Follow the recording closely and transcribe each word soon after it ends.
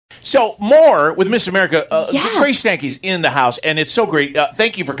So more with Miss America. Grace Stanke's in the house, and it's so great.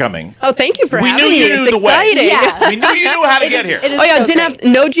 Thank you for coming. Oh, thank you for having me. We knew you knew the exciting. way. Yeah. We knew you knew how to get here. Didn't have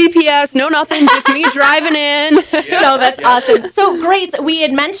no GPS, no nothing, just me driving in. No, that's awesome. So, Grace, we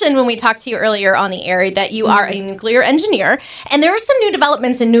had mentioned when we talked to you earlier on the air that you are a nuclear engineer, and there are some new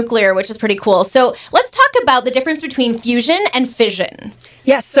developments in nuclear, which is pretty cool. So, let's talk about the difference between fusion and fission.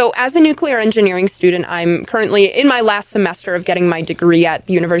 Yes, so as a nuclear engineering student, I'm currently in my last semester of getting my degree at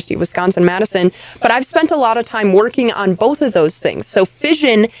the University of Wisconsin-Madison, but I've spent a lot of time working on both of those things. So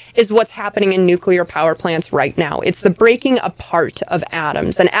fission is what's happening in nuclear power plants right now. It's the breaking apart of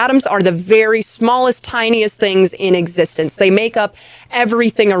atoms, and atoms are the very smallest, tiniest things in existence. They make up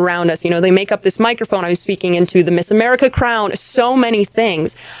everything around us. You know, they make up this microphone I was speaking into, the Miss America crown, so many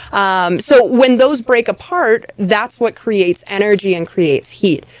things. So when those break apart, that's what creates energy and creates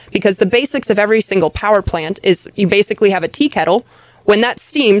heat, because the basics of every single power plant is you basically have a tea kettle. When that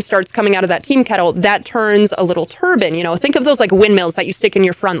steam starts coming out of that tea kettle, that turns a little turbine. You know, think of those like windmills that you stick in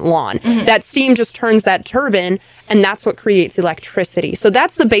your front lawn. That steam just turns that turbine, and that's what creates electricity. So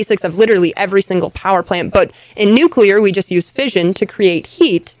that's the basics of literally every single power plant. But in nuclear, we just use fission to create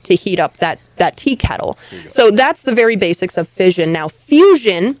heat to heat up that tea kettle. So that's the very basics of fission. Now,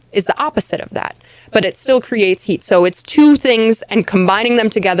 fusion is the opposite of that, but it still creates heat. So it's two things and combining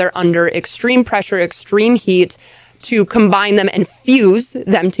them together under extreme pressure, extreme heat, to combine them and fuse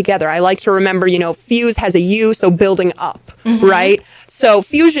them together. I like to remember, you know, fuse has a U, so building up, right? So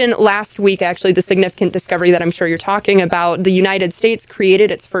fusion last week, actually, the significant discovery that I'm sure you're talking about, the United States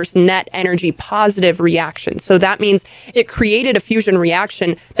created its first net energy positive reaction. So that means it created a fusion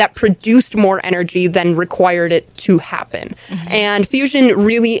reaction that produced more energy than required it to happen. And fusion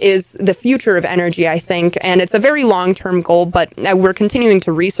really is the future of energy, I think, and it's a very long-term goal, but we're continuing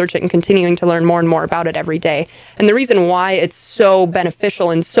to research it and continuing to learn more and more about it every day. And the reason why it's so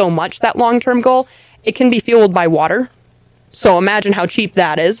beneficial and so much that long-term goal, it can be fueled by water. So imagine how cheap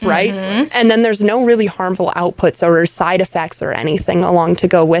that is, right? And then there's no really harmful outputs or side effects or anything along to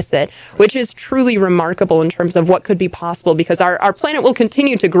go with it, which is truly remarkable in terms of what could be possible, because our planet will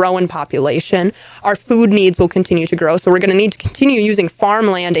continue to grow in population. Our food needs will continue to grow. So we're going to need to continue using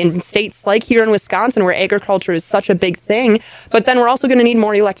farmland in states like here in Wisconsin, where agriculture is such a big thing. But then we're also going to need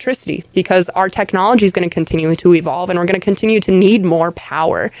more electricity, because our technology is going to continue to evolve, and we're going to continue to need more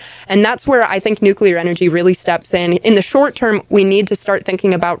power. And that's where I think nuclear energy really steps in. In the short term, we need to start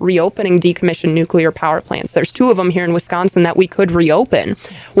thinking about reopening decommissioned nuclear power plants. There's two of them here in Wisconsin that we could reopen.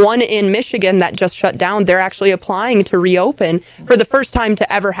 One in Michigan that just shut down. They're actually applying to reopen for the first time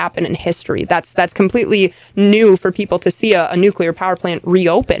to ever happen in history. That's completely new for people to see a nuclear power plant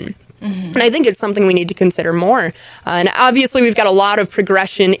reopen. And I think it's something we need to consider more. And obviously, we've got a lot of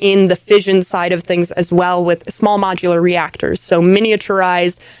progression in the fission side of things as well, with small modular reactors. So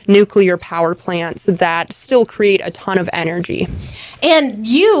miniaturized nuclear power plants that still create a ton of energy. And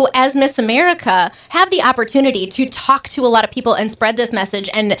you, as Miss America, have the opportunity to talk to a lot of people and spread this message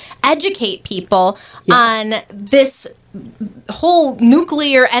and educate people on this whole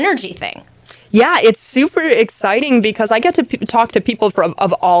nuclear energy thing. Yeah, it's super exciting because I get to talk to people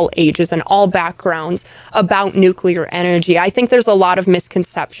of all ages and all backgrounds about nuclear energy. I think there's a lot of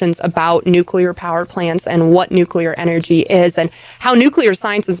misconceptions about nuclear power plants and what nuclear energy is and how nuclear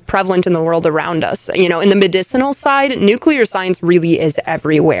science is prevalent in the world around us. You know, in the medicinal side, nuclear science really is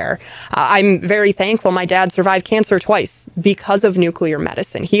everywhere. I'm very thankful my dad survived cancer twice because of nuclear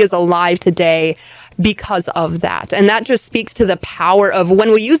medicine. He is alive today because of that. And that just speaks to the power of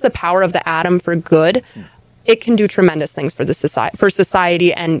when we use the power of the atom for good, it can do tremendous things for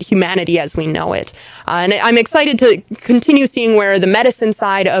society and humanity as we know it. And I'm excited to continue seeing where the medicine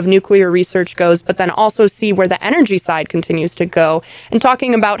side of nuclear research goes, but then also see where the energy side continues to go. And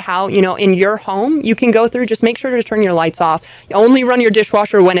talking about how, you know, in your home, you can go through, just make sure to turn your lights off. You only run your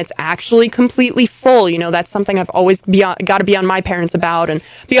dishwasher when it's actually completely full. You know, that's something I've always got to be on my parents about and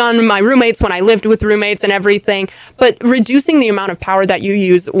be on my roommates when I lived with roommates and everything. But reducing the amount of power that you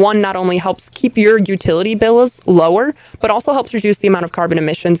use, one, not only helps keep your utility bill lower, but also helps reduce the amount of carbon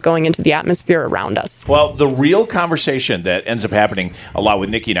emissions going into the atmosphere around us. Well, the real conversation that ends up happening a lot with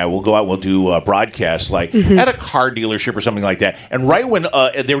Nikki and I, we'll go out and we'll do broadcasts like at a car dealership or something like that. And right when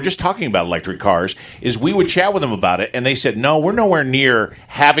they were just talking about electric cars, is we would chat with them about it, and they said, no, we're nowhere near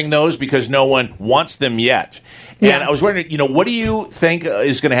having those because no one wants them yet. And I was wondering, you know, what do you think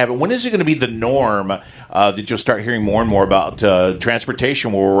is going to happen? When is it going to be the norm that you'll start hearing more and more about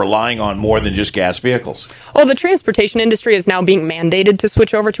transportation where we're relying on more than just gas vehicles? Well, the transportation industry is now being mandated to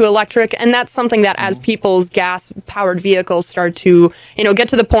switch over to electric, and that's something that as people's gas-powered vehicles start to, get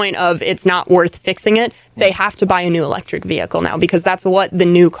to the point of it's not worth fixing it, they have to buy a new electric vehicle now because that's what the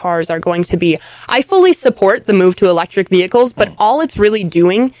new cars are going to be. I fully support the move to electric vehicles, but all it's really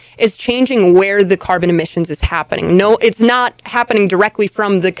doing is changing where the carbon emissions is happening. No, it's not happening directly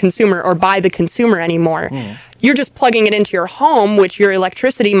from the consumer or by the consumer anymore. You're just plugging it into your home, which your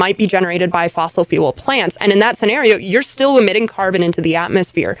electricity might be generated by fossil fuel plants. And in that scenario, you're still emitting carbon into the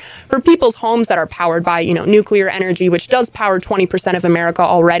atmosphere. For people's homes that are powered by, nuclear energy, which does power 20% of America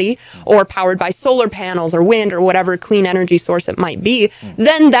already, or powered by solar panels or wind or whatever clean energy source it might be,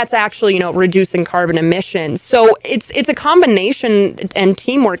 then that's actually, reducing carbon emissions. So it's a combination and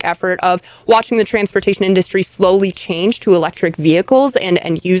teamwork effort of watching the transportation industry slowly change to electric vehicles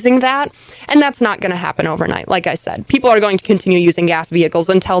and using that. And that's not going to happen overnight. Like I said, people are going to continue using gas vehicles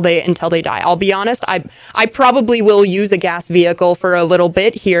until they die. I'll be honest, I probably will use a gas vehicle for a little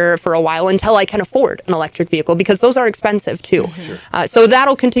bit here for a while until I can afford an electric vehicle because those are expensive too. So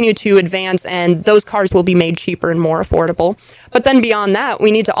that'll continue to advance and those cars will be made cheaper and more affordable. But then beyond that, we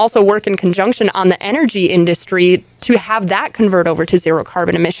need to also work in conjunction on the energy industry to have that convert over to zero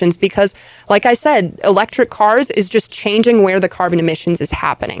carbon emissions because, like I said, electric cars is just changing where the carbon emissions is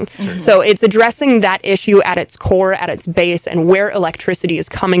happening. So it's addressing that issue at its core, at its base, and where electricity is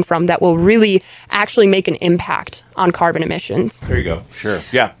coming from that will really actually make an impact on carbon emissions. There you go. Sure.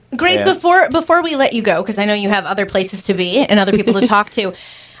 Yeah. Grace, before we let you go, because I know you have other places to be and other people to talk to,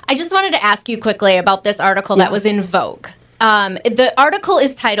 I just wanted to ask you quickly about this article that was in Vogue. The article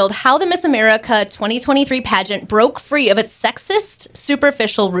is titled, How the Miss America 2023 Pageant Broke Free of Its Sexist,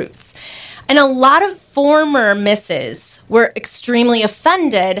 Superficial Roots. And a lot of former misses were extremely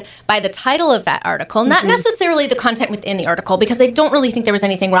offended by the title of that article, not necessarily the content within the article, because I don't really think there was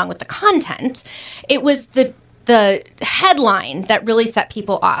anything wrong with the content. It was the headline that really set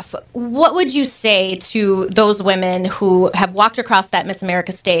people off. What would you say to those women who have walked across that Miss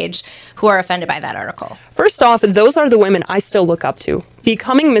America stage who are offended by that article? First off, those are the women I still look up to.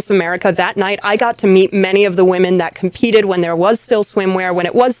 Becoming Miss America that night, I got to meet many of the women that competed when there was still swimwear, when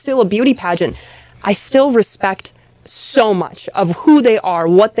it was still a beauty pageant. I still respect so much of who they are,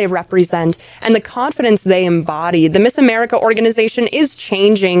 what they represent, and the confidence they embody. The Miss America organization is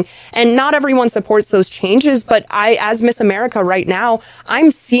changing, and not everyone supports those changes, but as Miss America right now,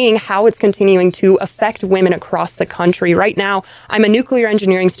 I'm seeing how it's continuing to affect women across the country. Right now, I'm a nuclear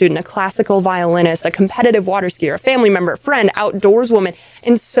engineering student, a classical violinist, a competitive water skier, a family member, friend, outdoors woman,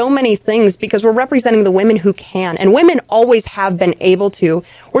 and so many things because we're representing the women who can, and women always have been able to.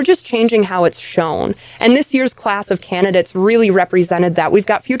 We're just changing how it's shown. And this year's class of candidates really represented that. We've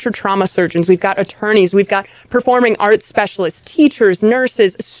got future trauma surgeons, we've got attorneys, we've got performing arts specialists, teachers,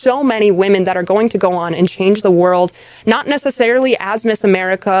 nurses, so many women that are going to go on and change the world, not necessarily as Miss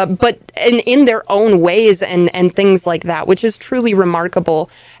America, but in their own ways and things like that, which is truly remarkable.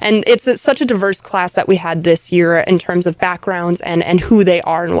 And it's such a diverse class that we had this year in terms of backgrounds and who they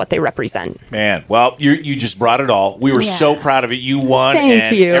are and what they represent. Man, well, you just brought it all. We were so proud of it. You won.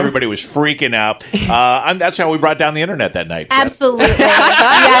 Thank you. Everybody was freaking out. That's how we brought down the internet that night. Absolutely.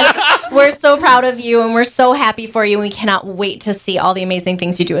 Yes. We're so proud of you, and we're so happy for you. And we cannot wait to see all the amazing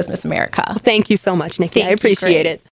things you do as Miss America. Thank you so much, Nikki. I appreciate it.